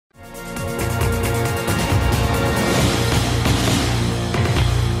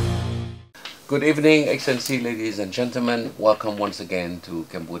Good evening, Excellency, ladies and gentlemen. Welcome once again to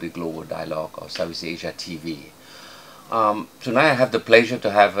Cambodia Global Dialogue of Southeast Asia TV. Tonight I have the pleasure to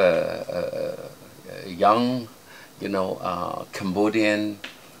have a young, Cambodian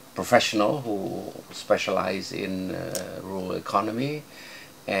professional who specializes in rural economy,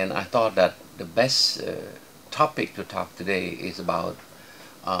 and I thought that the best topic to talk today is about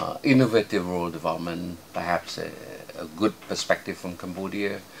innovative rural development, perhaps a good perspective from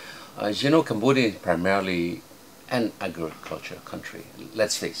Cambodia. As you know, Cambodia is primarily an agriculture country.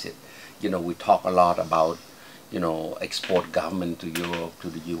 Let's face it. We talk a lot about, export government to Europe, to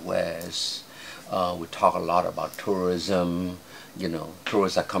the US. We talk a lot about tourism.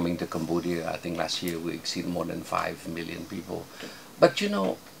 Tourists are coming to Cambodia. I think last year we exceeded more than 5 million people. But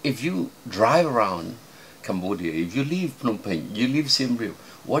if you drive around Cambodia, if you leave Phnom Penh, you leave Siem Reap,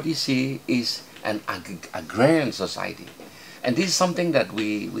 what you see is an agrarian society. And this is something that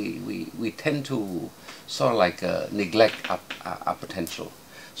we tend to sort of like neglect our potential.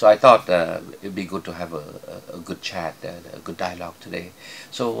 So I thought it'd be good to have a good chat, a good dialogue today.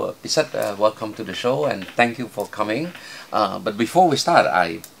 So Piseth, welcome to the show and thank you for coming. But before we start,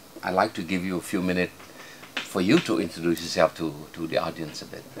 I'd like to give you a few minutes for you to introduce yourself to the audience a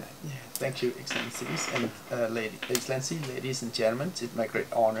bit. Yeah, thank you, Excellencies and ladies and gentlemen. It's my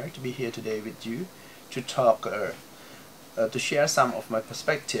great honor to be here today with you to talk. To share some of my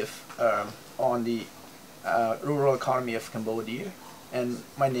perspective on the rural economy of Cambodia. And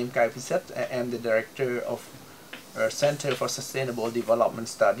my name is Piseth. I am the director of Center for Sustainable Development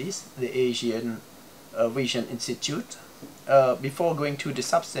Studies, the Asian Vision Institute. Before going to the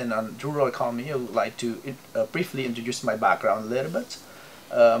substance on rural economy, I would like to briefly introduce my background a little bit.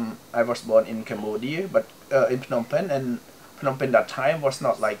 I was born in Cambodia, but in Phnom Penh, and Phnom Penh that time was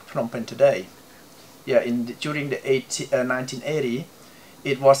not like Phnom Penh today. Yeah, during the 1980,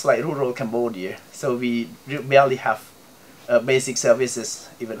 it was like rural Cambodia. So we barely have basic services,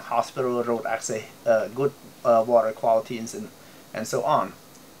 even hospital, road access, good water quality, and so on.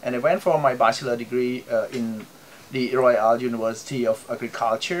 And I went for my bachelor degree in the Royal University of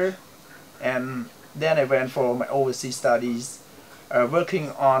Agriculture, and then I went for my overseas studies,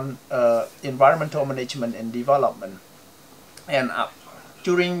 working on environmental management and development. And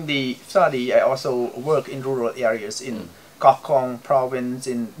during the study, I also work in rural areas in Kok Kong province,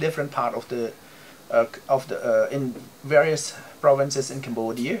 in different part of the in various provinces in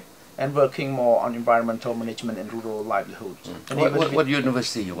Cambodia, and working more on environmental management and rural livelihood. What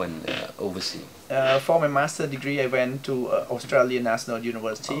university you went overseas? For my master degree, I went to Australian National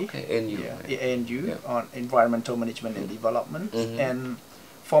University, ANU, ANU, on environmental management and development. And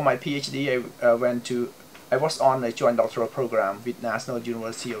for my PhD, I was on a joint doctoral program with National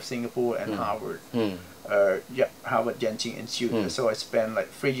University of Singapore and Harvard, Harvard Yenching Institute. So I spent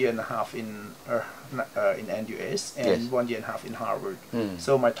like 3.5 years in NUS and 1.5 years in Harvard.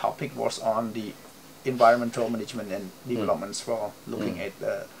 So my topic was on the environmental management and developments for looking at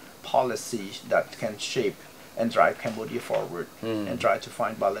the policy that can shape and drive Cambodia forward, and try to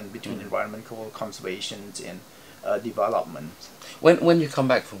find balance between environmental conservation and development. When you come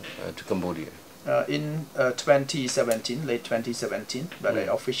back to Cambodia? In 2017, late 2017, but I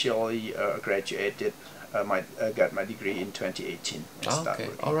officially graduated, got my degree in 2018. Okay,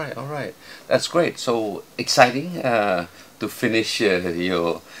 all right. That's great. So exciting to finish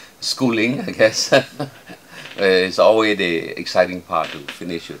your schooling, I guess. It's always the exciting part to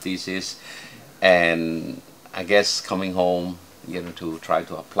finish your thesis, and I guess coming home, to try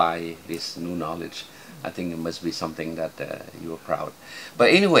to apply this new knowledge. I think it must be something that you are proud. But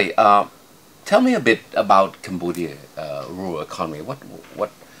anyway. Tell me a bit about Cambodia rural economy.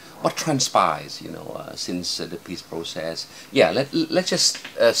 What transpires, since the peace process? Yeah, let's just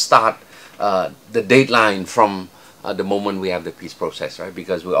start the deadline from the moment we have the peace process, right?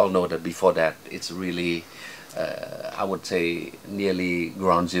 Because we all know that before that, it's really, I would say, nearly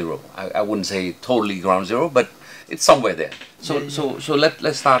ground zero. I wouldn't say totally ground zero, but it's somewhere there. So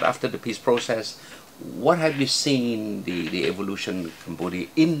let's start after the peace process. What have you seen the evolution of Cambodia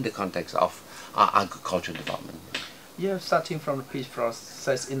in the context of agricultural development? Yeah, starting from the peace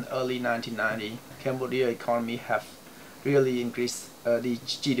process in early 1990, Cambodia economy have really increased. The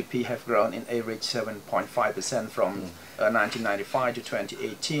GDP have grown in average 7.5% from 1995 to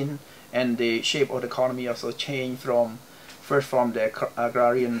 2018, and the shape of the economy also changed from the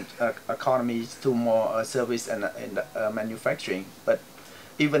agrarian economies to more service and manufacturing. But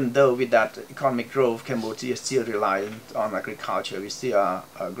even though with that economic growth, Cambodia is still reliant on agriculture. We still are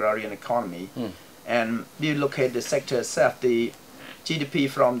agrarian economy. And we look at the sector itself, the GDP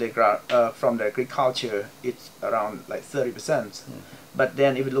from the agriculture, it's around like 30%. But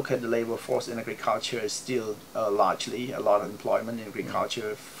then if you look at the labor force in agriculture, is still largely a lot of employment in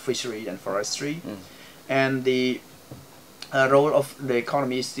agriculture, fishery and forestry. And the role of the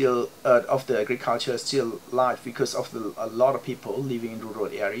economy is still, of the agriculture is still large because of a lot of people living in rural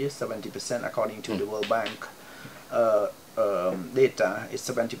areas. 70% according to the World Bank data, is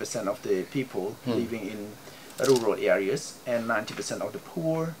 70% of the people living in rural areas, and 90% of the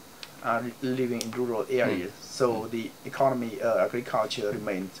poor are living in rural areas. So the economy, agriculture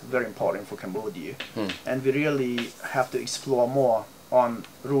remains very important for Cambodia, and we really have to explore more on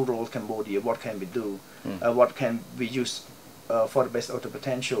rural Cambodia. What can we do? What can we use for the best of the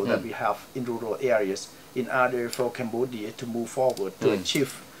potential that we have in rural areas in order for Cambodia to move forward to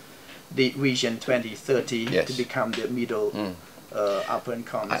achieve the Vision 2030 to become the middle upper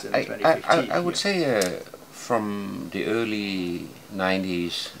incomes in 2050. I would say from the early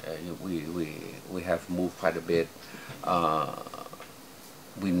 90s, we have moved quite a bit.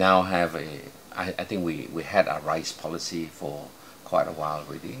 We now have I think we had a rice policy for quite a while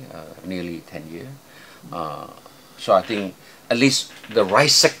already, nearly 10 years. So I think at least the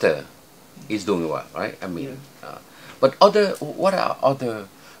rice sector is doing well, right? I mean, but what are other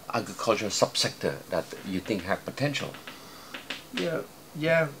agricultural subsector that you think have potential?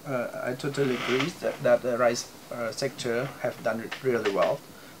 I totally agree that the rice sector have done it really well,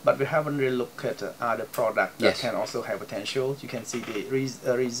 but we haven't really looked at other products that can also have potential. You can see the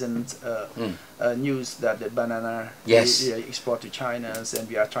recent news that the banana we export to China, and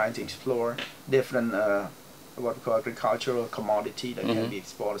we are trying to explore different what we call agricultural commodity that can be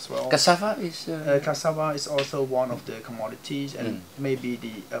exported as well. Cassava is cassava is also one of the commodities, and maybe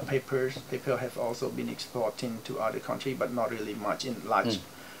the paper have also been exporting to other countries, but not really much in large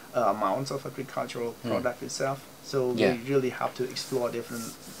amounts of agricultural product itself. So we really have to explore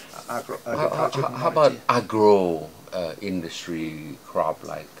different agricultural how about agro industry crop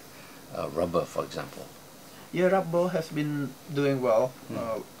like rubber, for example? Rubber has been doing well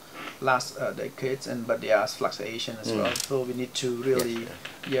last decades, but there are fluctuation as well. So we need to really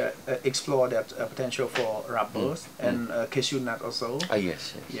explore that potential for rubbers and cashew nut also.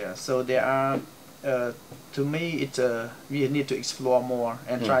 So there are to me we need to explore more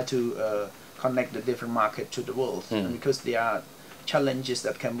and try to connect the different market to the world, because there are challenges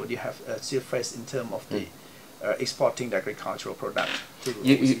that Cambodia have still faced in terms of the exporting the agricultural product to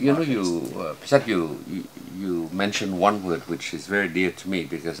Piseth, you mentioned one word which is very dear to me,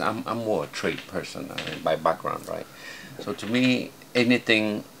 because I'm more a trade person by background, right? So to me,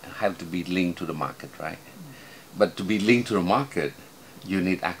 anything have to be linked to the market, right? But to be linked to the market, you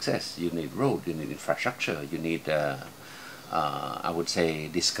need access, you need road, you need infrastructure, you need I would say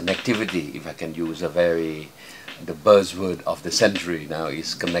this connectivity, if I can use the buzzword of the century now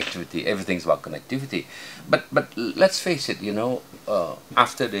is connectivity. Everything's about connectivity. But let's face it,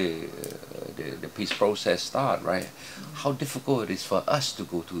 after the peace process started, right? How difficult it is for us to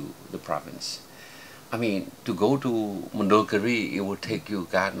go to the province. I mean, to go to Mondulkiri, it will take you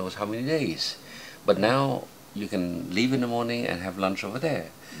God knows how many days. But now you can leave in the morning and have lunch over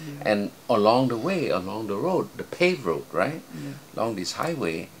there. And along the way, along the road, the paved road, right? Along this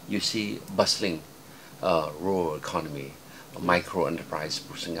highway, you see bustling rural economy, micro enterprise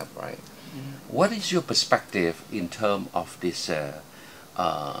pushing up, right? What is your perspective in terms of this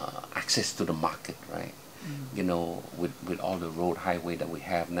access to the market, right? With all the road highway that we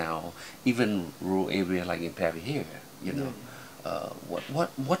have now, even rural area like in Peri here,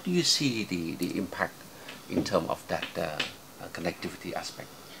 what do you see the impact in terms of that connectivity aspect?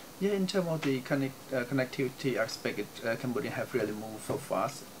 In terms of the connectivity aspect, Cambodia have really moved so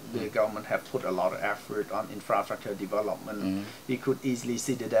fast. The government have put a lot of effort on infrastructure development. We could easily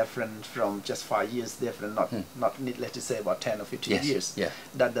see the difference from just 5 years different, not needless to say about 10 or 15 years.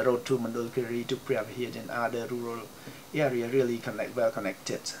 That the road to Mondulkiri, to Preahir and other rural area really well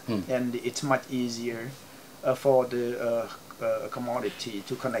connected, and it's much easier for the commodity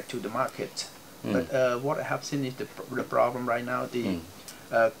to connect to the market. But what I have seen is the problem right now.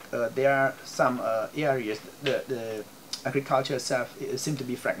 There are some areas the agriculture itself seem to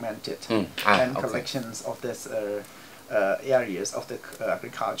be fragmented, and collections of this areas of the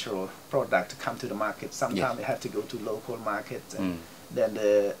agricultural product come to the market. Sometimes they have to go to local markets, and then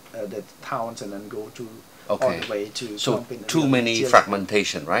the towns, and then go to all the way to. So too many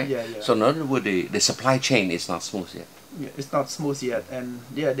fragmentation, right? So in other words, the supply chain is not smooth yet. It's not smooth yet, and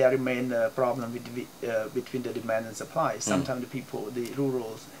there remain a problem between the demand and supply. Sometimes the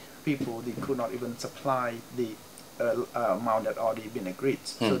rural people, they could not even supply the amount that already been agreed.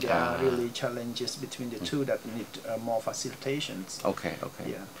 So there are really challenges between the two that need more facilitations. Okay,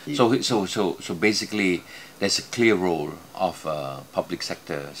 okay. Yeah. So basically, there's a clear role of public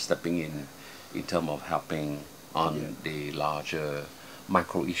sector stepping in terms of helping on the larger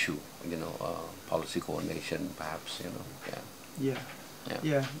micro issue, policy coordination, perhaps,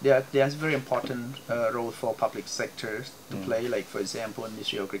 There's very important role for public sectors to play, like for example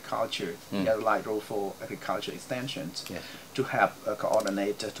Ministry of Agriculture, there's a light role for agriculture extensions, to have a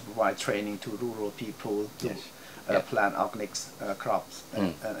coordinator to provide training to rural people to plant organic crops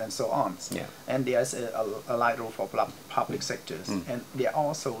and so on. And there's a light role for public sectors, and there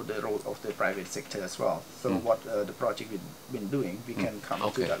also the role of the private sector as well. So what the project we've been doing, we can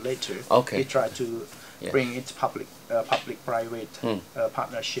come to that later. We try to bring it public-private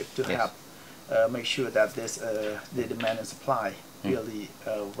partnership to have make sure that there's the demand and supply really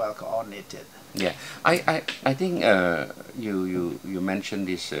well coordinated. Yeah, I think you mentioned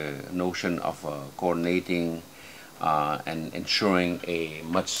this notion of coordinating and ensuring a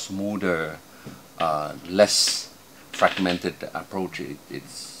much smoother, less fragmented approach.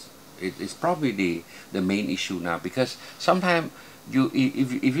 It's probably the main issue now, because sometimes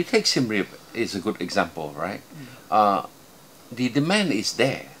if you take Siem Reap is a good example, right? The demand is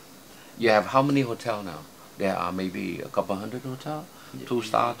there. You have how many hotels now? There are maybe a couple hundred hotels,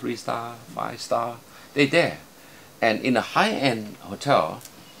 2-star, 3-star, 5-star. They're there, and in a high-end hotel,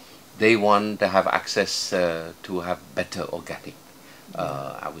 they want to have access to have better organic,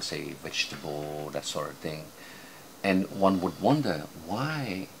 I would say vegetable, that sort of thing. And one would wonder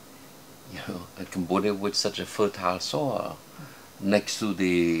why, Cambodia with such a fertile soil next to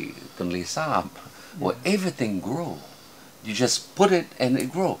the Tonle Sap, where everything grow, you just put it and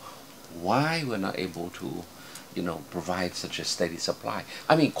it grow. Why we're not able to, provide such a steady supply?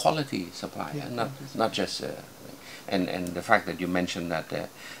 I mean, quality supply, and not just. And the fact that you mentioned that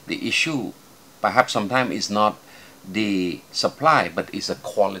the issue, perhaps sometimes is not the supply, but it's a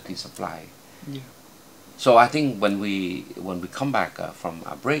quality supply. So I think when we come back from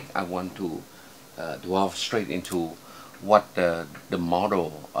a break, I want to delve straight into what the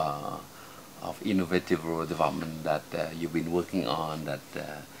model of innovative rural development that you've been working on, that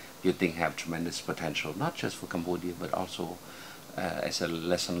you think have tremendous potential, not just for Cambodia, but also as a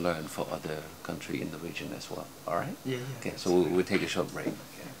lesson learned for other countries in the region as well. All right? Okay, so we'll take a short break.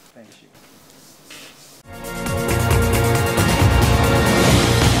 Okay. Thank you.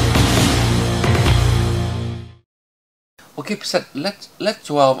 Okay, Piseth, let's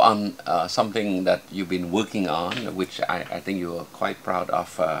dwell on something that you've been working on, which I think you are quite proud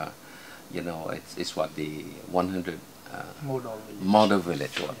of. It's what, the 100 model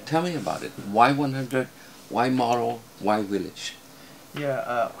village. Well, tell me about it. Why 100? Why model? Why village?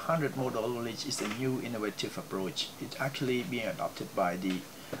 100 model village is a new innovative approach. It's actually being adopted by the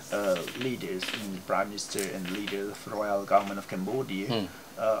leaders, the Prime Minister and leaders of Royal Government of Cambodia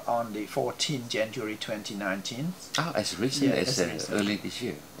on the 14th January 2019. As recent as early this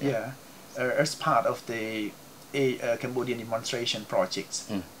year. As part of the Cambodian demonstration projects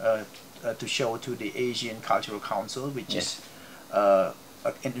to show to the Asian Cultural Council, which is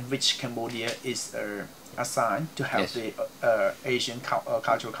in which Cambodia is assigned to have the Asian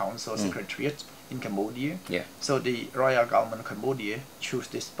Cultural Council Secretariat in Cambodia. So the Royal Government of Cambodia choose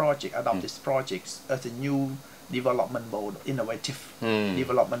this project, adopt this project as a new development model, innovative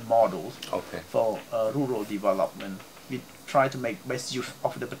development model for rural development. We try to make best use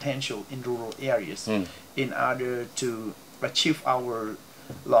of the potential in rural areas in order to achieve our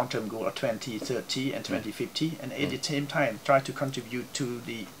long-term goal of 2030 and 2050, and at the same time try to contribute to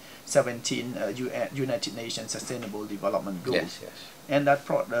the 17 United Nations Sustainable Development Goals. And that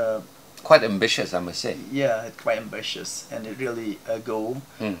quite ambitious, I must say. It's quite ambitious, and it really go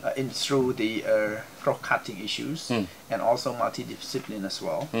in through the cross-cutting issues and also multidiscipline as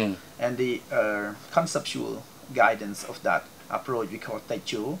well. And the conceptual guidance of that approach we call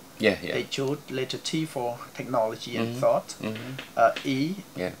Techo. Techo, letter T for technology and thought.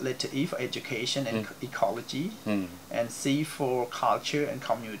 Letter E for education and ecology. And C for culture and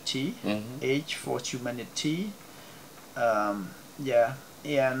community. H for humanity. And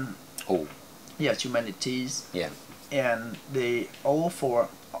humanities. And the O for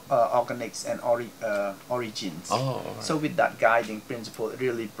organics and origins. So with that guiding principle, it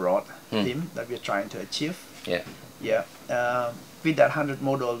really broad theme that we're trying to achieve. With that 100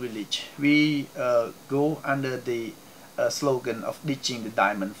 model village, we go under the slogan of ditching the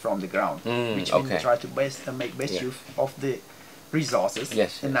diamond from the ground, which means we try to make best use of the resources,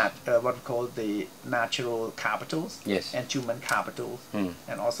 and what we call the natural capitals and human capitals,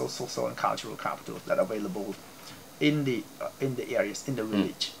 and also social and cultural capitals that are available in the areas in the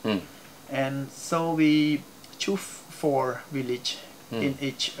village. Mm. And so we choose 4 village in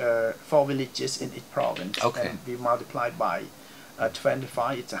each 4 villages in each province, Okay. and we multiply by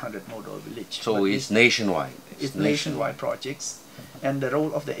 25. It's 100 model village. So But it's nationwide. it's nationwide projects, and the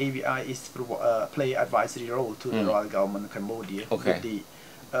role of the AVI is to play advisory role to the Royal Government of Cambodia, Okay. with the,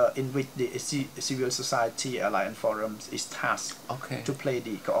 in which the civil society alliance forums is tasked Okay. to play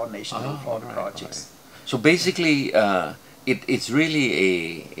the coordination role for the projects. So basically, it's really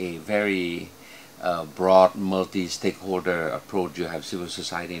a very broad multi-stakeholder approach. You have civil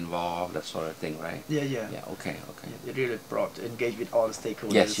society involved, that sort of thing, right? Yeah, yeah. Yeah. Okay. Okay. It really brought engage with all the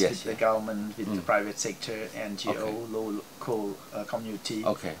stakeholders, Yes, yes, with the government, with the private sector, NGO, Okay. local community.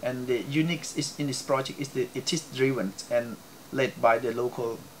 Okay. And the unique is in this project is that it is driven and led by the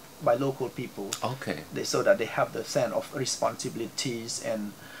local people. Okay. So that they have the sense of responsibilities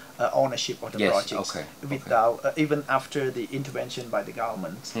and ownership of the Yes, projects. okay, Without even after the intervention by the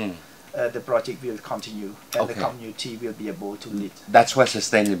government, the project will continue, and the Okay. community will be able to lead. That's what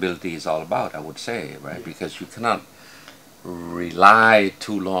sustainability is all about, I would say, right? Yeah. Because you cannot rely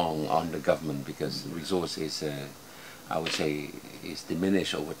too long on the government, because resource is, I would say, is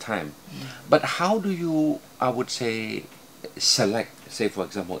diminished over time. But how do you, I would say, select, say for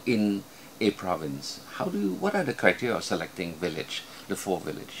example, in a province? What are the criteria of selecting village, the 4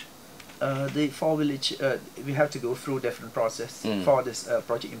 village? The 4 village, we have to go through different process for this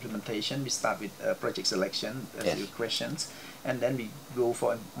project implementation. We start with project selection, Yes. few questions, and then we go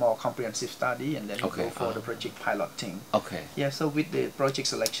for a more comprehensive study, and then we Okay, go for the project piloting. Okay. Yeah, so with the project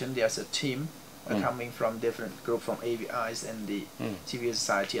selection, there's a team coming from different group from AVIs and the civil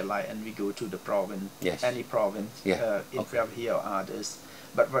society alike, and we go to the province, Yes. any province, Yeah, in okay. Prabhir or others.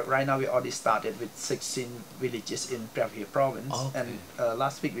 But right now we already started with 16 villages in Prabhir province, Okay. and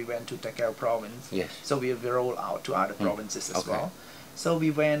last week we went to Takeo province. Yes. So we will roll out to other provinces as Okay. well. So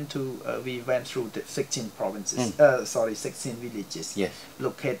we went through the 16 provinces, 16 villages. Yes.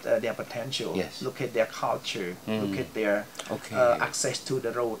 Look at their potential. Yes. Look at their culture. Look at their Okay. access to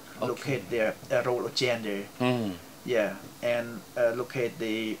the road. Look Okay. at their role of gender. Yeah, and look at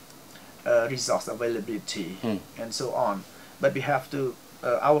the resource availability and so on. But we have to.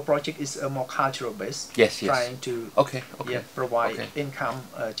 Our project is more cultural based. Yes, yes. Trying to Okay. Okay. provide Okay. income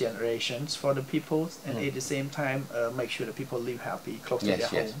generations for the people, and at the same time make sure the people live happy close to Yes.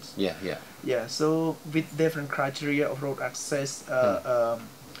 their Yes. homes. Yeah. Yeah. Yeah, so with different criteria of road access,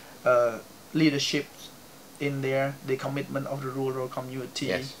 leadership in there, the commitment of the rural community,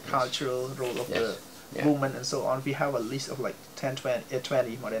 Yes, yes. cultural role of Yes, the yeah. women and so on. We have a list of like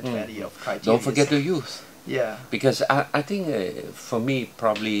 20, more than 20 of criteria. Don't forget the youth. Yeah. Because I think for me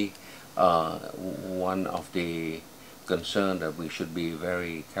probably one of the concern that we should be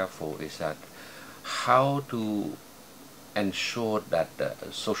very careful is that how to ensure that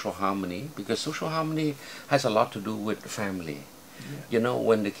social harmony, because social harmony has a lot to do with family. Yeah. You know,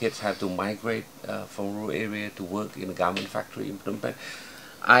 when the kids have to migrate from rural area to work in a garment factory in Phnom Penh,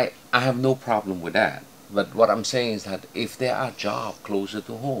 I have no problem with that. But what I'm saying is that if there are jobs closer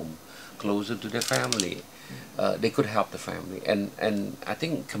to home, closer to their family, they could help the family. And I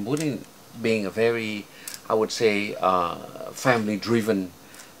think Cambodian being a very, I would say, family-driven,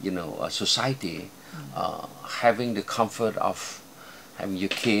 society, having the comfort of having your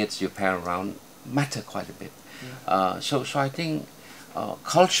kids, your parents around, matter quite a bit. Yeah. So I think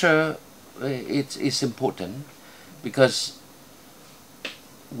culture it's important, because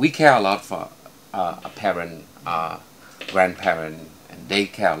we care a lot for a parent, grandparent, and they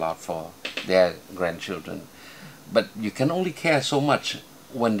care a lot for their grandchildren. But you can only care so much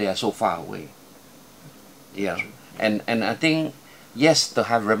when they are so far away. Yeah, and I think, yes, to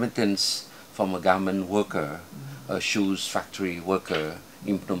have remittance from a garment worker, a shoes factory worker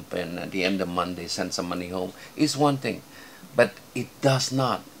in Phnom Penh, at the end of the month they send some money home, is one thing, but it does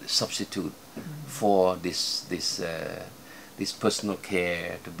not substitute for this personal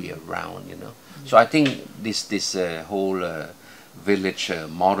care to be around, So I think this whole village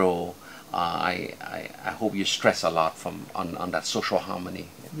model, I hope you stress a lot on that social harmony.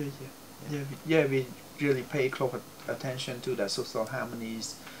 We really pay close attention to the social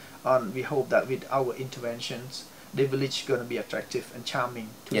harmonies, and we hope that with our interventions, the village is going to be attractive and charming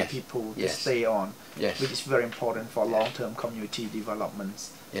to the people to stay on, which is very important for long-term community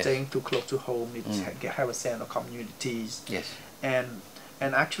developments. Staying too close to home, it have a sense of communities. And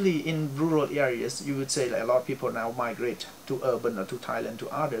actually in rural areas, you would say like a lot of people now migrate to urban or to Thailand, to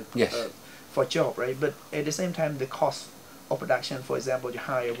other for job, right? But at the same time, the cost of production, for example, you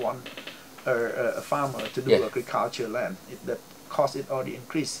hire a farmer to do agriculture land, the cost is already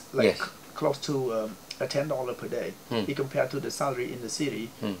increased, like close to $10 per day. If compared to the salary in the city,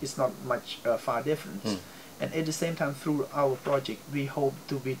 it's not much far difference. And at the same time, through our project, we hope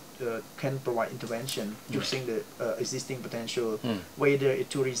to be can provide intervention using the existing potential, whether it's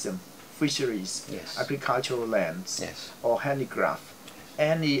tourism, fisheries, agricultural lands, or handicraft,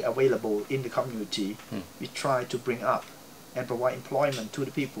 any available in the community. We try to bring up and provide employment to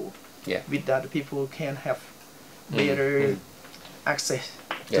the people. With that, the people can have better access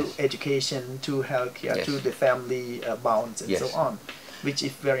to education, to healthcare, to the family bonds, and so on, which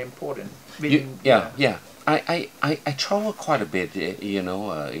is very important. I travel quite a bit, you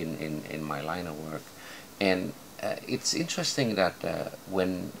know, in my line of work, and it's interesting that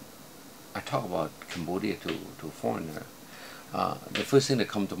when I talk about Cambodia to foreigner, the first thing that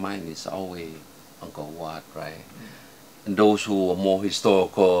comes to mind is always Angkor Wat, right? And those who are more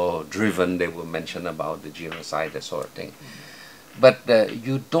historical driven, they will mention about the genocide, that sort of thing. But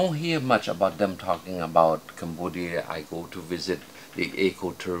you don't hear much about them talking about Cambodia. I go to visit the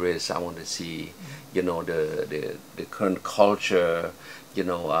eco-tourists. I want to see, you know, the current culture, you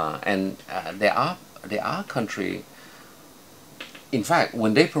know, and there are country. In fact,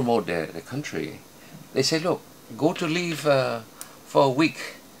 when they promote the country, they say, look, go to live for a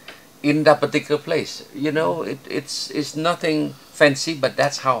week in that particular place. You know, it's nothing fancy, but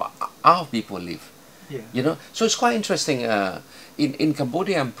that's how our people live. You know, so it's quite interesting. In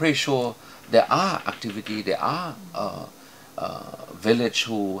Cambodia, I'm pretty sure there are activity, there are village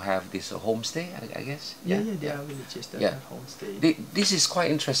who have this homestay, I guess. There are villages that have homestay. This is quite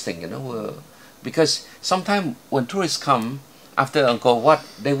interesting, you know, because sometimes when tourists come after Angkor Wat,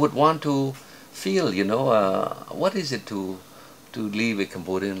 they would want to feel, you know, what is it to live a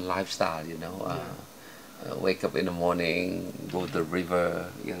Cambodian lifestyle, you know. Wake up in the morning, go to the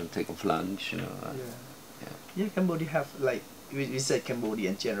river, you know, take a plunge, you know. Cambodia have, like we said, Cambodia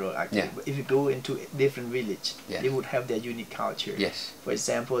in general. Actually, but if you go into different village, they would have their unique culture. For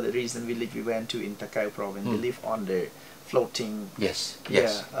example, the recent village we went to in Takao province, they live on the floating,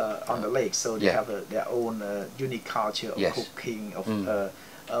 on the lake, so they have their own unique culture of cooking, of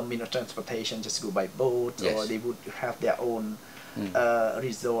mean of transportation, just go by boat, or they would have their own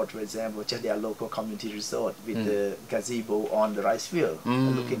resort, for example, just their local community resort with the gazebo on the rice field,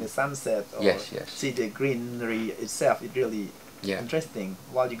 looking at the sunset, or see the greenery itself. It's really interesting.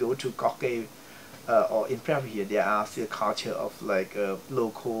 While you go to Koke or in Prairie here, there are still culture of like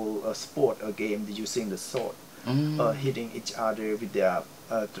local sport or game using the sword, hitting each other with their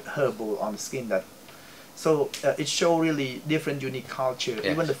herbal on the skin. That so it shows really different unique culture.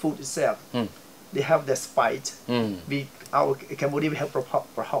 Even the food itself. They have the spice. Our Cambodia we have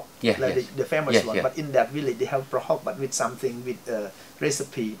prahok, like the famous one. But in that village they have prahok, but with something, with a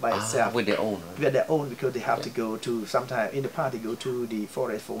recipe by itself. With their own. With their own, because they have to go to, sometimes in the past they go to the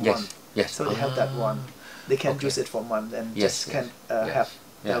forest for months. So they have that one. They can use it for months and just can have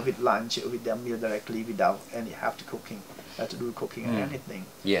with lunch, with their meal directly without any have to cooking. To do cooking and anything.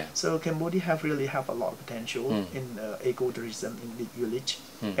 So Cambodia really have a lot of potential in ecotourism in the village.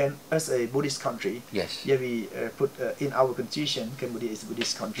 And as a Buddhist country, we put in our constitution, Cambodia is a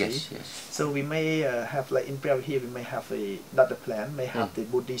Buddhist country. So we may have, like in Prairie here, we may have another plan, may have the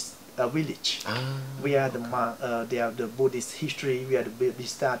Buddhist village, where the Buddhist history, where the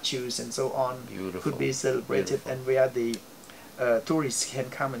Buddhist statues and so on could be celebrated, and where the tourists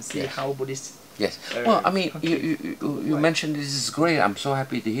can come and see how Buddhist. Well, I mean, you mentioned this is great. I'm so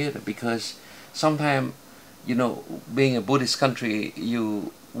happy to hear that, because sometimes, you know, being a Buddhist country,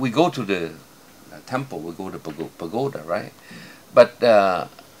 we go to the temple, we go to pagoda, right? But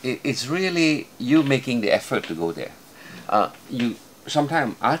it's really you making the effort to go there.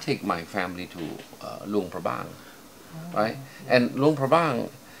 Sometimes I take my family to Luang Prabang, right? And Luang Prabang,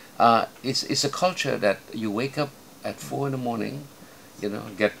 it's a culture that you wake up at 4 in the morning, you know,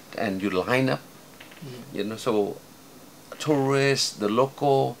 and you line up, you know, so tourists, the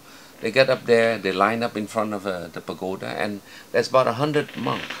local, they get up there, they line up in front of the pagoda, and there's about 100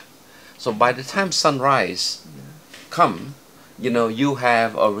 monks. So by the time sunrise come, you know, you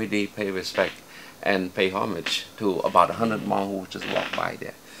have already paid respect and pay homage to about 100 monks who just walk by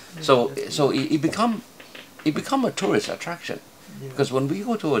there. So it become a tourist attraction. Because when we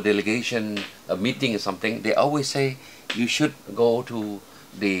go to a delegation, a meeting or something, they always say you should go to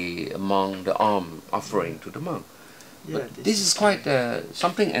the arm offering to the monk. But this is quite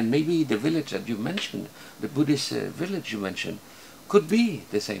something, and maybe the village that you mentioned, the Buddhist village you mentioned, could be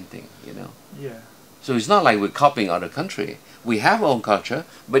the same thing, you know. So it's not like we're copying other country. We have our own culture,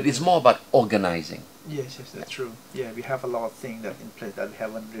 but it's more about organizing. Yes, that's true. We have a lot of things that in place that we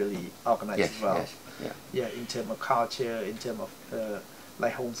haven't really organized well. In terms of culture, in terms of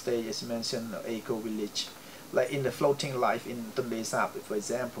like homestay, as you mentioned, eco village. Like in the floating life in Tonle Sap, for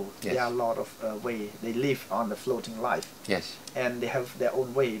example, yes. there are a lot of way they live on the floating life. Yes. And they have their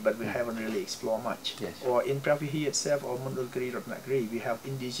own way, but we haven't really explored much. Yes. Or in Pravihi itself, or Mundulgiri, Ratnagiri, we have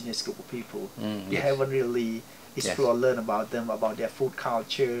indigenous group of people. We yes. haven't really explored, learn about them, about their food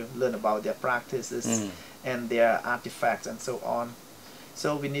culture, learn about their practices and their artifacts and so on.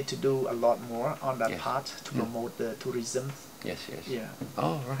 So we need to do a lot more on that part to promote the tourism. Yes, yes. Yeah.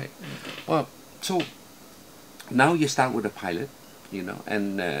 Oh, right. Well, so now you start with a pilot, you know,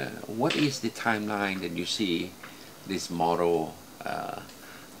 and what is the timeline that you see this model,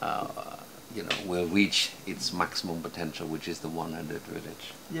 you know, will reach its maximum potential, which is the 100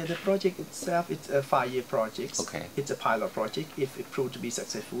 village? Yeah, the project itself, it's a 5-year project. Okay. It's a pilot project. If it proved to be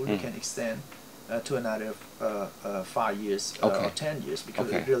successful, we can extend to another 5 years or 10 years, because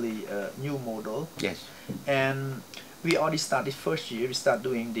it's really a new model. Yes. And we already started first year. We start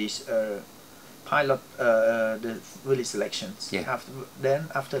doing this pilot, the village selections. Yeah.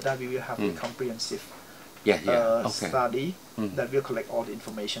 After that, we will have a comprehensive study that will collect all the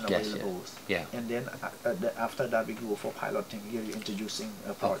information available. Yeah. And then after that, we go for piloting, really introducing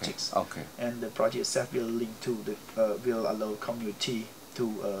projects. Okay. And the project itself will link to the will allow community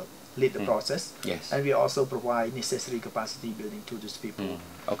to lead the process. Yes. And we also provide necessary capacity building to these people.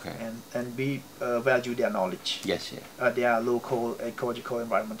 Okay. And we value their knowledge. Yes. Yeah. Their local ecological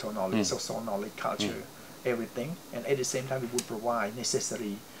environmental knowledge, social knowledge, culture, everything. And at the same time, we would provide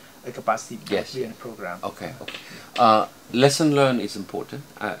necessary capacity building program. Okay. Lesson learned is important.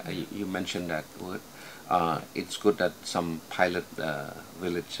 You mentioned that word. It's good that some pilot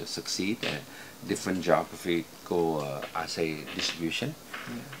villages succeed. Different geography go, I say, distribution.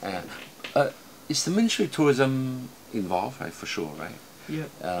 Is the Ministry of Tourism involved, right? For sure, right?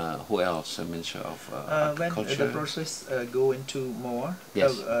 Yeah. Who else? The Ministry of when Agriculture? the process go into more,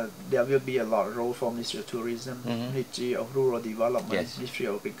 there will be a lot of role for Ministry of Tourism, Ministry of Rural Development, Ministry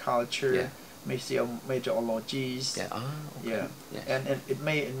of Agriculture, Ministry of Meteorologies. And it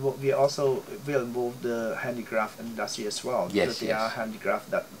may involve, we also will involve the handicraft industry as well, because there are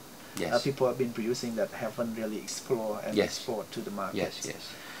handicraft that people have been producing that haven't really explored and export to the market.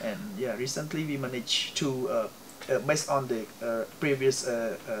 And recently we managed to, based on the previous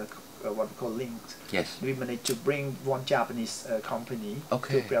what we call links, we managed to bring one Japanese company to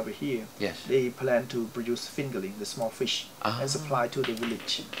Pravi here. They plan to produce fingerling, the small fish, and supply to the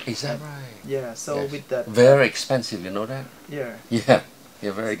village. Is that right? Yeah. So with that, very expensive. You know that? Yeah. Yeah,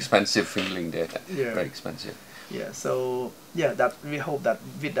 very expensive fingerling there. Yeah. Very expensive. Yeah, so that we hope that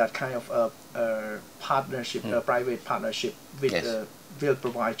with that kind of partnership, private partnership, with will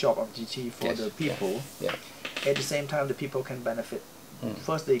provide job opportunity for the people. At the same time, the people can benefit.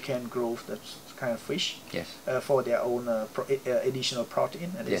 First, they can grow that kind of fish for their own additional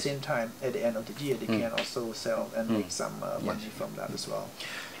protein. At the same time, at the end of the year, they can also sell and make some money from that as well.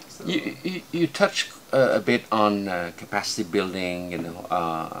 So you touched a bit on capacity building. You know,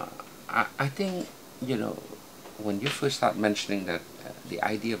 I think, you know, when you first start mentioning that the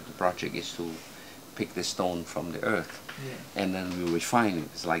idea of the project is to pick the stone from the earth and then we refine it.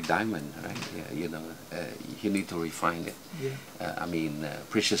 It's like diamond, right? You know, you need to refine it. I mean,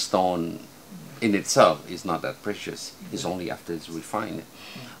 precious stone in itself is not that precious. It's only after it's refined.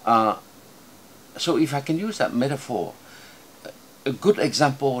 So if I can use that metaphor, a good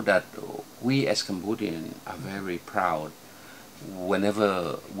example that we as Cambodians are very proud.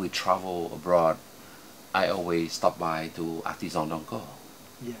 Whenever we travel abroad, I always stop by to Artisan Dongko,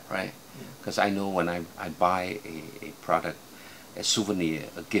 right? Because I know when I buy a product, a souvenir,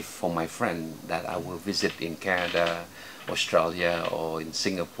 a gift for my friend that I will visit in Canada, Australia, or in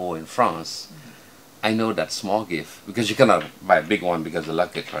Singapore, in France, I know that small gift, because you cannot buy a big one because of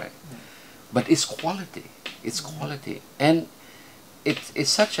luggage, right? But it's quality. It's quality. And it's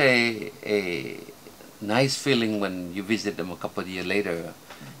such a nice feeling when you visit them a couple of years later,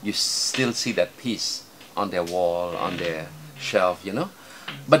 you still see that piece on their wall, on their shelf, you know.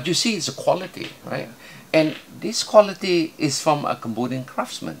 But you see it's a quality, right? And this quality is from a Cambodian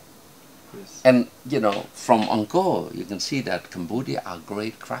craftsman. And, you know, from Angkor, you can see that Cambodia are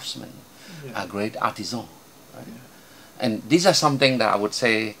great craftsmen, are great artisans, right? And these are something that I would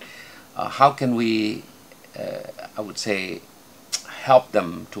say, how can we, I would say, help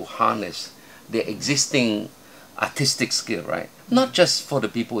them to harness their existing artistic skill, right? Not just for the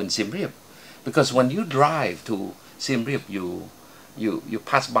people in Siem Reap, because when you drive to Siem Reap, you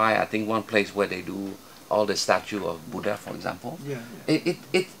pass by, I think, one place where they do all the statue of Buddha, for example.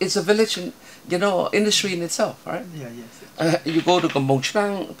 It's a village, you know, industry in itself, right? You go to Kampong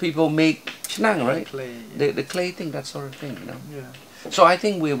Chnang, people make Chnang, right? Clay, the clay thing, that sort of thing, you know. So I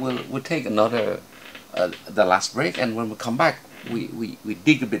think we'll take another the last break, and when we come back, we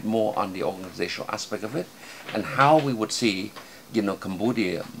dig a bit more on the organizational aspect of it and how we would see, you know,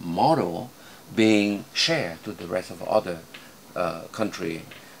 Cambodia model being shared to the rest of other country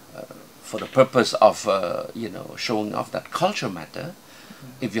for the purpose of you know, showing off that culture matter.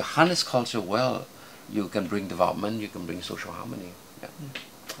 If you harness culture well, you can bring development, you can bring social harmony. Yeah.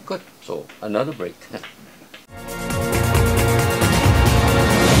 Good. So another break.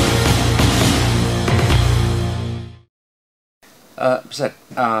 Piseth,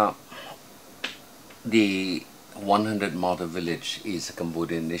 the 100 Model Village is a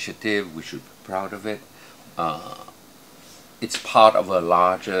Cambodian initiative. We should be proud of it. It's part of a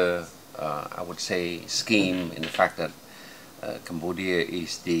larger, I would say, scheme in the fact that Cambodia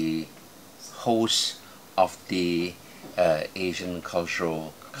is the host of the Asian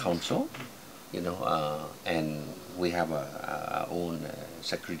Cultural Council, you know, and we have our own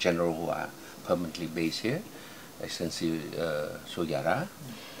Secretary General who are permanently based here, Excellency Soyara.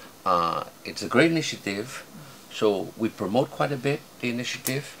 It's a great initiative, so we promote quite a bit the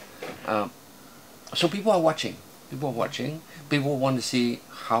initiative. So people are watching. People want to see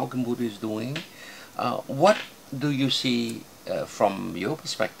how Cambodia is doing. What do you see from your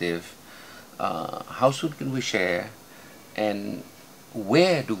perspective? How soon can we share, and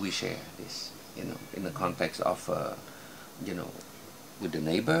where do we share this? You know, in the context of you know, with the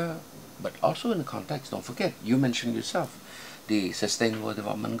neighbor, but also in the context. Don't forget, you mentioned yourself the Sustainable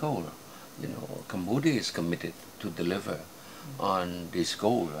Development Goal. You know, Cambodia is committed to deliver on this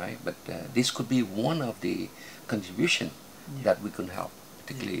goal, right? But this could be one of the contribution that we can help,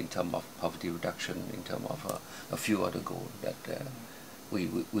 particularly in terms of poverty reduction, in terms of a few other goals that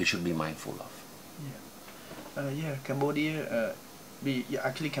we should be mindful of. Yeah, Cambodia.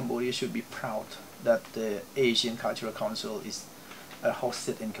 Actually, Cambodia should be proud that the Asian Cultural Council is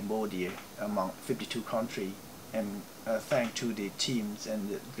hosted in Cambodia among 52 countries, and thanks to the teams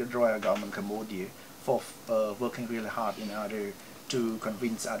and the Royal Government of Cambodia for working really hard in order to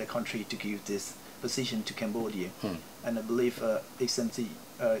convince other countries to give this position to Cambodia. And I believe Excellency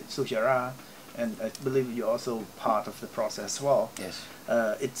Soyara, and I believe you're also part of the process as well. Yes.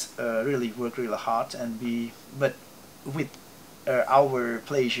 It's really worked really hard, and but with our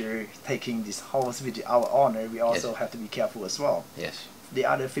pleasure taking this host with our honor, we also have to be careful as well. Yes. The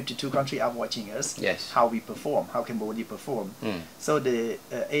other 52 countries are watching us. Yes. How we perform, how Cambodia perform. So the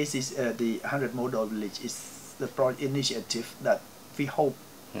ACES, the 100 Model Village is the initiative that we hope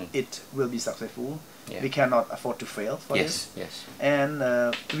it will be successful. We cannot afford to fail for this. Yes. And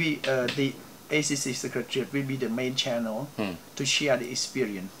the ACC Secretariat will be the main channel to share the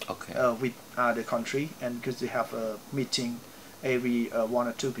experience with other country, and because we have a meeting every 1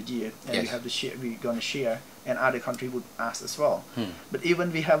 or 2 per year, and we have to share. We're going to share, and other country would ask as well. But even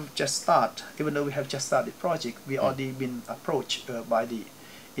though we have just started the project, we already been approached by the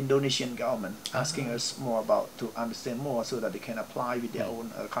Indonesian government asking us more about to understand more so that they can apply with their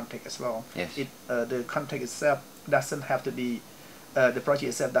own context as well. The context itself doesn't have to be. The project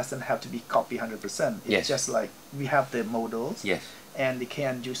itself doesn't have to be copied 100%. It's just like we have the models, and they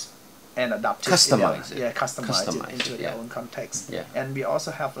can use and adapt it, customize it into their own context. And we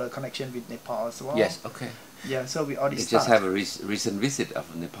also have a connection with Nepal as well. So we already just have a recent visit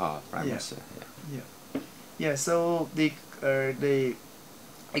of Nepal, Prime Minister. So the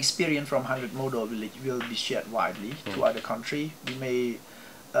experience from 100 Model Village will be shared widely to other countries. We may,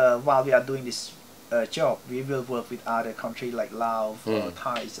 while we are doing this job, we will work with other countries like Laos, or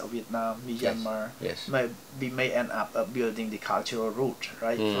Thai, or Vietnam, Myanmar. We may end up building the cultural route,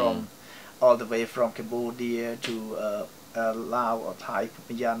 right, from all the way from Cambodia to Laos or Thai,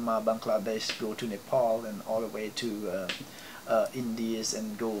 Myanmar, Bangladesh, go to Nepal, and all the way to India,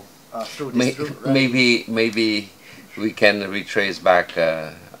 and go through this route. Right? Maybe we can retrace back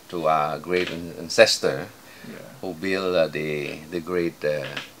to our great ancestor who built the great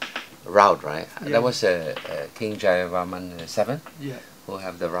route, right? That was King Jayavarman VII, who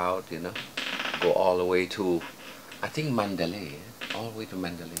have the route, you know, go all the way to, I think, Mandalay, all the way to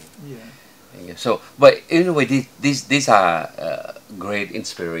Mandalay. So, but anyway, these are great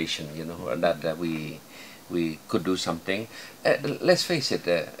inspiration, you know, that we could do something. Let's face it,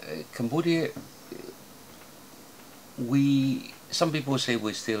 Cambodia. Some people say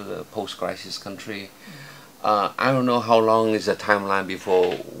we're still a post-crisis country. I don't know how long is the timeline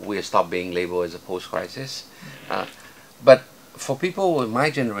before we stop being labeled as a post-crisis. But for people in my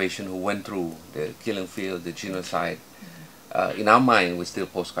generation who went through the killing field, the genocide, in our mind, we're still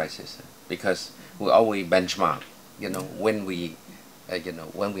post-crisis because we always benchmark, you know, when we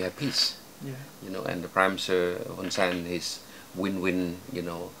have peace, you know, and the Prime Minister Hun Sen, his win-win,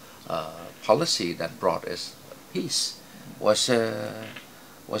 policy that brought us peace was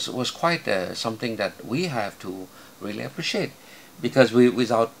quite something that we have to really appreciate, because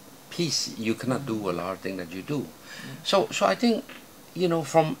without peace you cannot do a lot of things that you do. So I think,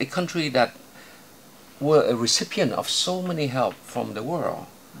 from a country that were a recipient of so many help from the world,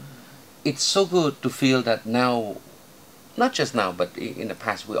 it's so good to feel that now, not just now, but in the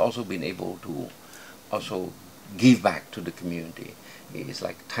past, we've also been able to also give back to the community. It's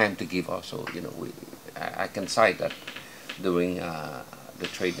like time to give also. I can cite that during the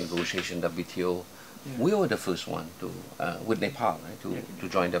trade negotiation, WTO, we were the first one to, with Nepal, right, to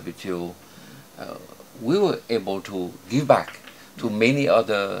join WTO. We were able to give back to many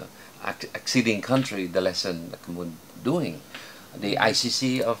other acceding countries the lesson that Cambodia doing. The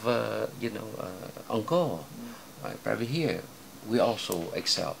ICC of Angkor, right, probably here, we also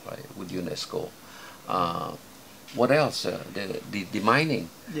excel, right, with UNESCO. What else? The mining,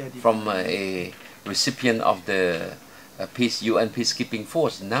 from a recipient of the UN peacekeeping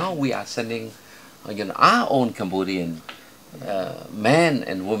force. Now we are sending, our own Cambodian men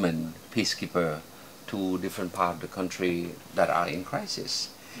and women peacekeeper to different parts of the country that are in crisis,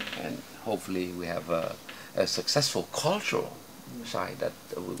 and hopefully we have a successful cultural side that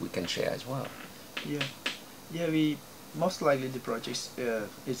we can share as well. We most likely the project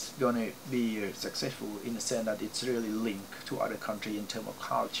is going to be successful in the sense that it's really linked to other countries in terms of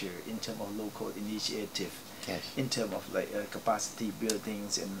culture, in terms of local initiative, in terms of capacity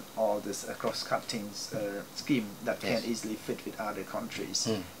buildings and all this cross-cutting scheme that can easily fit with other countries.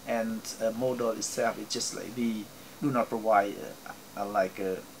 And model itself is just like we do not provide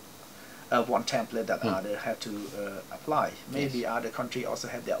one template that others have to apply. Maybe other countries also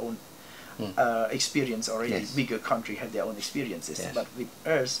have their own experience already. Bigger countries have their own experiences, but with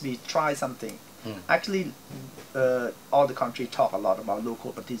us we try something. Actually, all the countries talk a lot about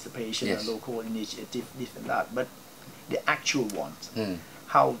local participation and local initiative, this and that, but the actual ones,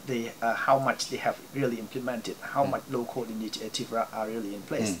 how much they have really implemented, how much local initiative are really in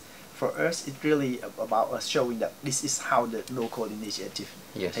place. For us, it's really about us showing that this is how the local initiative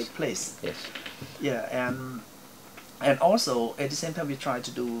take place. And also at the same time we try to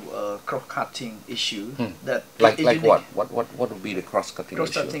do a cross-cutting issue that like what would be the cross-cutting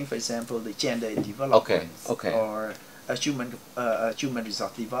issue? Cross-cutting, for example, the gender in development, or human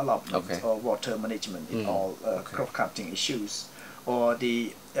resource development, or water management in all cross-cutting issues, or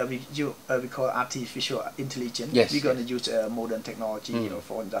the we call artificial intelligence. We're going to use modern technology,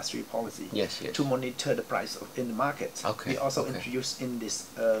 for industry policy to monitor the price in the market. We also introduce in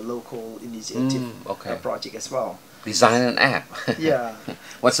this local initiative project as well. Design an app.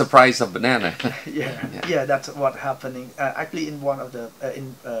 What's the price of banana? That's what happening. Actually, in one of the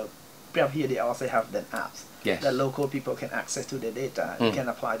here they also have the apps that local people can access to the data. We can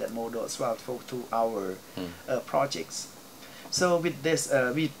apply that model as well to our projects. So with this,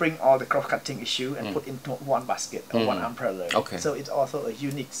 we bring all the cross-cutting issue and put into one basket, one umbrella. So it's also a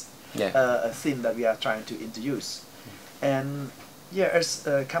unique theme that we are trying to introduce. And let's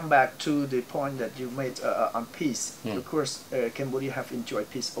come back to the point that you made on peace. Of course, Cambodia have enjoyed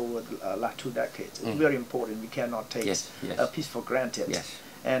peace over the last 2 decades. It's very important. We cannot take peace for granted.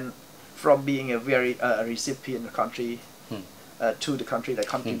 And from being a very recipient country to the country that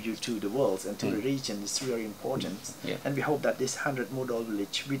contribute to the world and to the region is very important. And we hope that this 100 model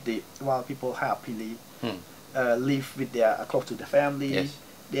village, while people happily live with their close to the family,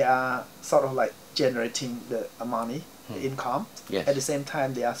 they are sort of like generating the money, the income. At the same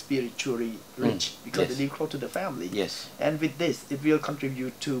time, they are spiritually rich because they live close to the family. And with this, it will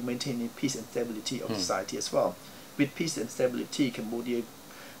contribute to maintaining peace and stability of society as well. With peace and stability, Cambodia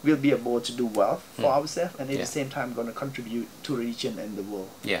will be able to do well for ourselves, and at the same time going to contribute to the region and the world.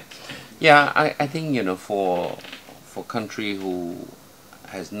 I think for country who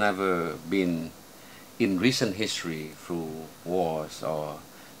has never been in recent history through wars or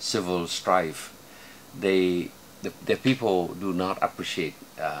civil strife, the people do not appreciate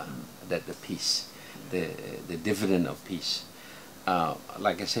the peace, the dividend of peace.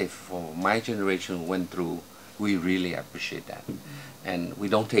 Like I say, for my generation went through, we really appreciate that, and we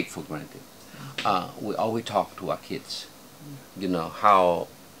don't take for granted. We always talk to our kids,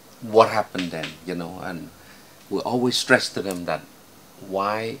 what happened then, and we always stress to them that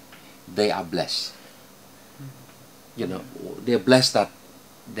why they are blessed. They're blessed that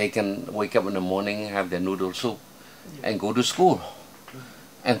they can wake up in the morning, have their noodle soup, and go to school,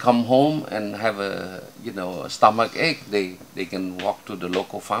 and come home and have a stomach ache. They can walk to the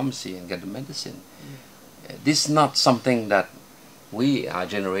local pharmacy and get the medicine. This is not something that we, our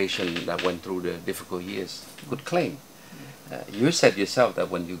generation that went through the difficult years, could claim. You said yourself that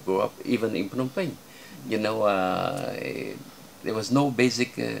when you grew up, even in Phnom Penh, you know, there was no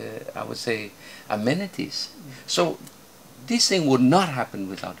basic, I would say, amenities. So this thing would not happen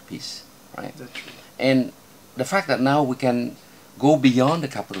without peace, right? That's true. And the fact that now we can go beyond the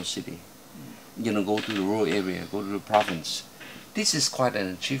capital city, you know, go to the rural area, go to the province, this is quite an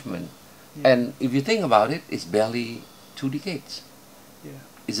achievement. And if you think about it, it's barely 2 decades.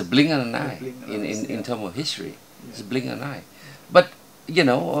 It's a blink of an eye in terms of history. It's a blink of an eye. But, you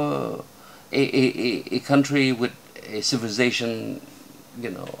know, a country with a civilization,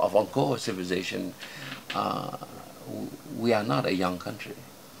 you know, of Angkor civilization, we are not a young country.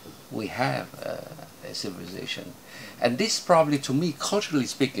 We have a civilization. And this probably, to me, culturally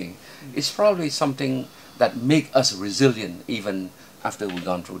speaking, is probably something that make us resilient even after we've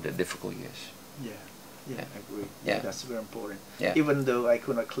gone through the difficult years. I agree. Yeah. That's very important. Yeah. Even though I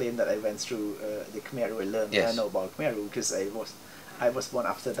could not claim that I went through the Khmer Rouge, I learned I know about Khmer Rouge because I was born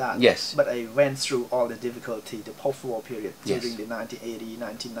after that. Yes. But I went through all the difficulty, the post-war period during the 1980,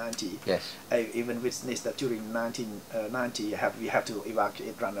 1990. Yes. I even witnessed that during 1990 we have to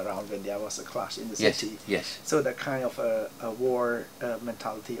evacuate, run around when there was a clash in the city. Yes. So that kind of a war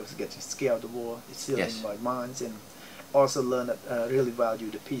mentality of getting scared of the war is still in my mind, and also learn that really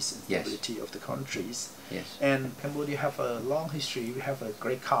value the peace and stability of the countries. And Cambodia have a long history. We have a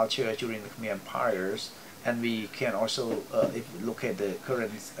great culture during the Khmer empires, and we can also, if we look at the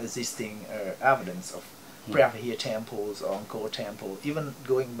current existing evidence of Piseth temples or Angkor temple, even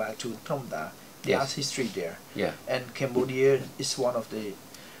going back to Thomda, there's history there. And Cambodia is one of the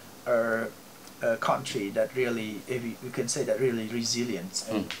country that really, if we can say that really resilient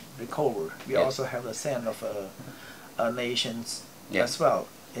and recover. We also have a sense of nations as well,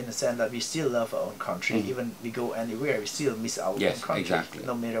 in the sense that we still love our own country. Even we go anywhere, we still miss our own country,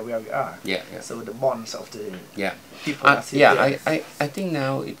 no matter where we are. So the bonds of the people are still there. I think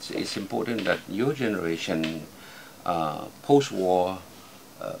now it's important that your generation, post-war,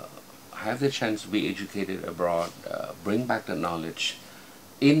 have the chance to be educated abroad, bring back the knowledge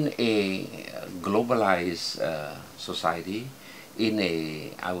in a globalized society, in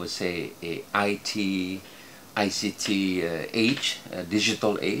a, I would say, a ICT age,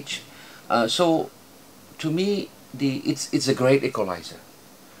 digital age. So to me, it's a great equalizer.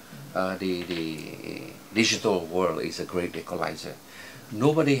 The digital world is a great equalizer.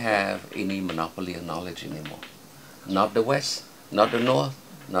 Nobody have any monopoly of knowledge anymore. Not the West, not the North,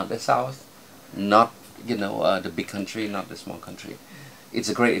 not the South, not, you know, the big country, not the small country. It's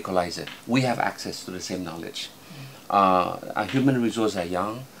a great equalizer. We have access to the same knowledge. Our human resources are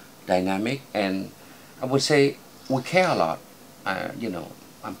young, dynamic, and I would say we care a lot. You know,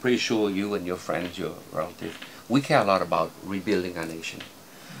 I'm pretty sure you and your friends, your relatives, we care a lot about rebuilding our nation.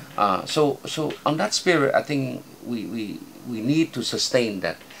 So on that spirit, I think we need to sustain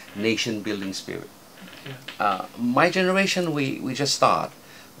that nation-building spirit. My generation, we just start,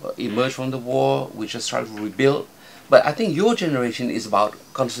 emerge from the war, we just try to rebuild. But I think your generation is about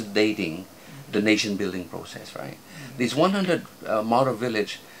consolidating the nation-building process, right? This 100 model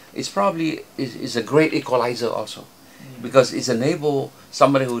village is probably is a great equalizer also, because it's enable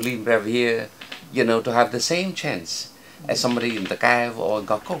somebody who live here, you know, to have the same chance as somebody in the Cav or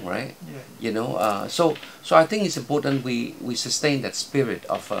Gakong, right? You know, so I think it's important we sustain that spirit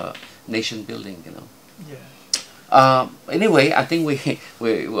of nation building, you know. Anyway, I think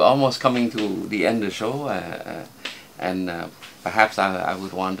we're almost coming to the end of the show, and perhaps I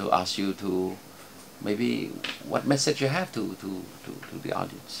would want to ask you to maybe what message you have to the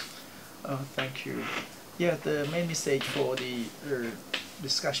audience. Thank you. Yeah, the main message for the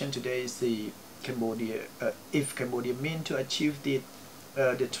discussion today is the Cambodia. If Cambodia mean to achieve the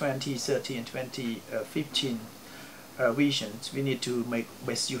 2030 and 2015 visions, we need to make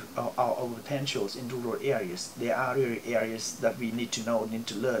best use of our potentials in rural areas. There are really areas that we need to know, need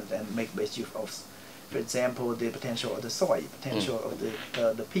to learn, and make best use of. For example, the potential of the soil, potential of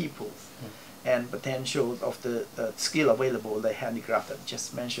the people, and potential of the skill available, the handicraft that I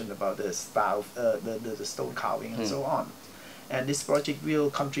just mentioned about the style, the stone carving and so on. And this project will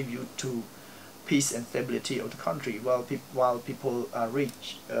contribute to peace and stability of the country while people are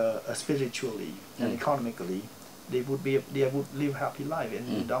rich spiritually and economically. They would live happy life,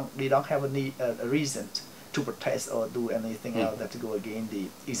 and they don't have a reason to protest or do anything else that to go against the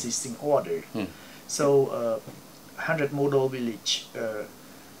existing order. So 100 model village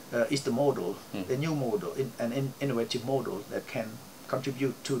is the model, the new model, an innovative model that can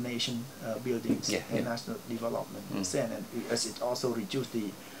contribute to nation buildings and national development. And as it also reduce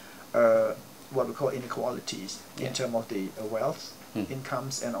the what we call inequalities in terms of the wealth,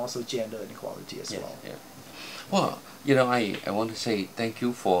 incomes, and also gender inequality as well. Well, You know, I want to say thank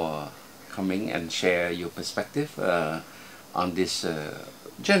you for coming and share your perspective on this,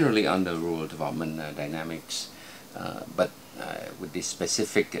 generally on the rural development dynamics, but with this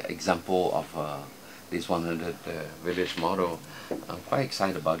specific example of this 100 village model. I'm quite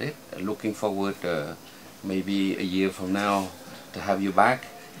excited about it. Looking forward maybe a year from now to have you back.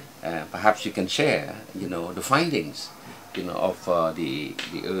 Perhaps you can share, you know, the findings, you know, of the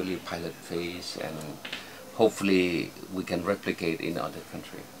early pilot phase, and hopefully we can replicate in other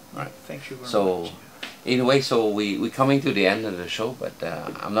countries. Right. Thank you very so, much. In a way, so we're coming to the end of the show, but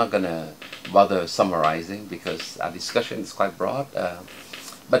I'm not going to bother summarizing because our discussion is quite broad.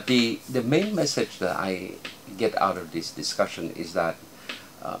 But the main message that I get out of this discussion is that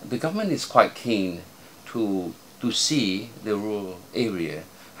the government is quite keen to see the rural area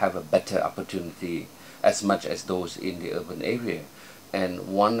have a better opportunity as much as those in the urban area.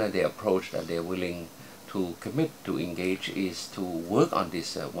 And one of the approach that they're willing to commit to engage is to work on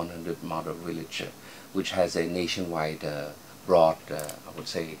this 100 model village, which has a nationwide broad, I would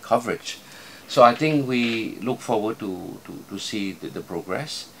say, coverage. So I think we look forward to see the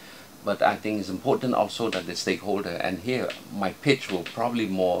progress, but I think it's important also that the stakeholder, and here my pitch will probably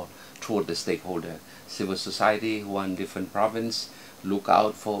more toward the stakeholder, civil society who are in different province, look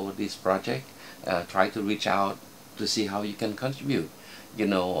out for this project, try to reach out to see how you can contribute. You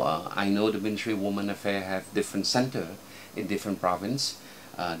know, I know the Ministry of Women Affairs have different center in different province.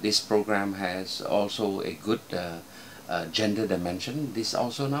 This program has also a good gender dimension. This is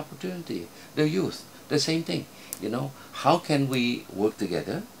also an opportunity. The youth, the same thing. You know, how can we work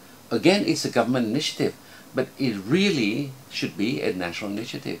together? Again, it's a government initiative, but it really should be a national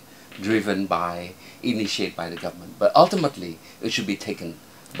initiative driven by, initiated by the government. But ultimately, it should be taken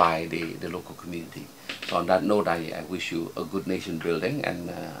by the local community. So on that note, I wish you a good nation building,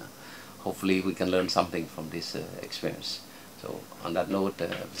 and hopefully we can learn something from this experience. So on that note,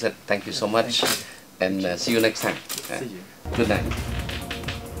 thank you so much, and see you next time. See you. Good night.